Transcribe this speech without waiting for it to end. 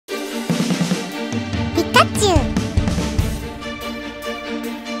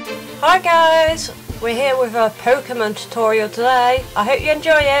Hi guys, we're here with a Pokemon tutorial today. I hope you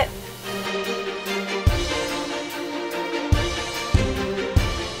enjoy it.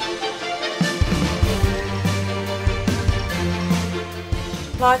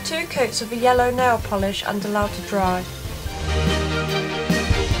 Apply 2 coats of a yellow nail polish and allow to dry.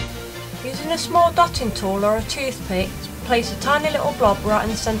 Using a small dotting tool or a toothpick, place a tiny little blob right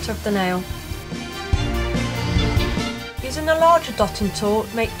in the centre of the nail. Using a larger dotting tool,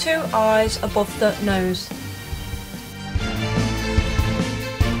 make 2 eyes above the nose.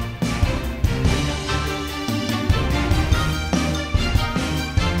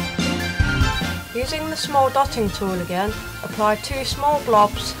 Using the small dotting tool again, apply 2 small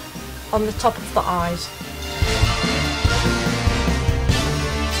blobs on the top of the eyes.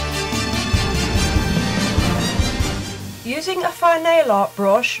 Using a fine nail art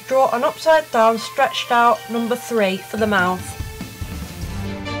brush, draw an upside down stretched out number 3 for the mouth.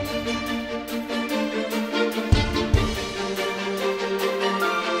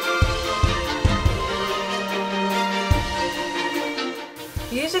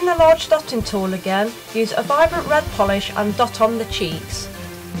 Using the large dotting tool again, use a vibrant red polish and dot on the cheeks.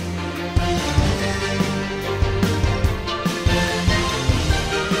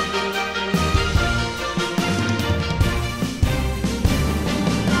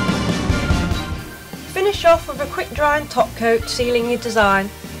 Finish off with a quick drying top coat, sealing your design.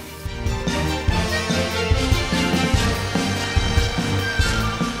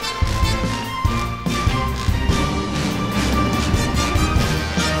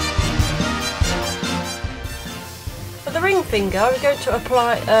 For the ring finger, we're going to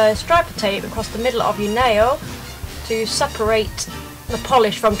apply a stripe of tape across the middle of your nail to separate the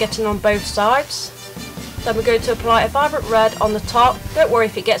polish from getting on both sides. Then we're going to apply a vibrant red on the top. Don't worry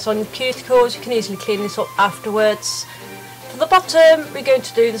if it gets on your cuticles, you can easily clean this up afterwards. For the bottom, we're going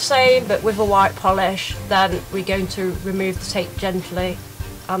to do the same but with a white polish. Then we're going to remove the tape gently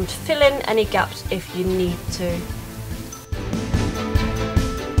and fill in any gaps if you need to.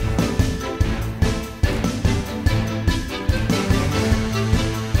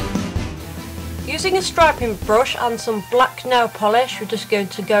 Using a striping brush and some black nail polish, we're just going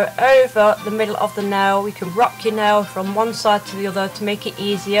to go over the middle of the nail. We can rock your nail from one side to the other to make it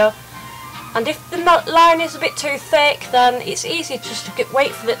easier. And if the line is a bit too thick, then it's easy just to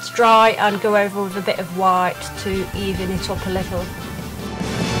wait for it to dry and go over with a bit of white to even it up a little.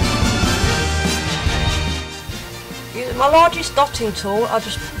 Using my largest dotting tool, I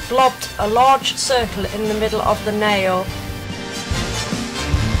just blobbed a large circle in the middle of the nail.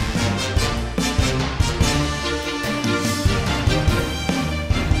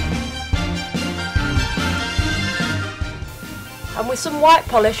 And with some white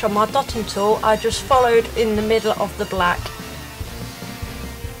polish on my dotting tool, I just followed in the middle of the black.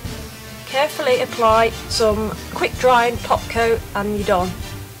 Carefully apply some quick drying top coat and you're done.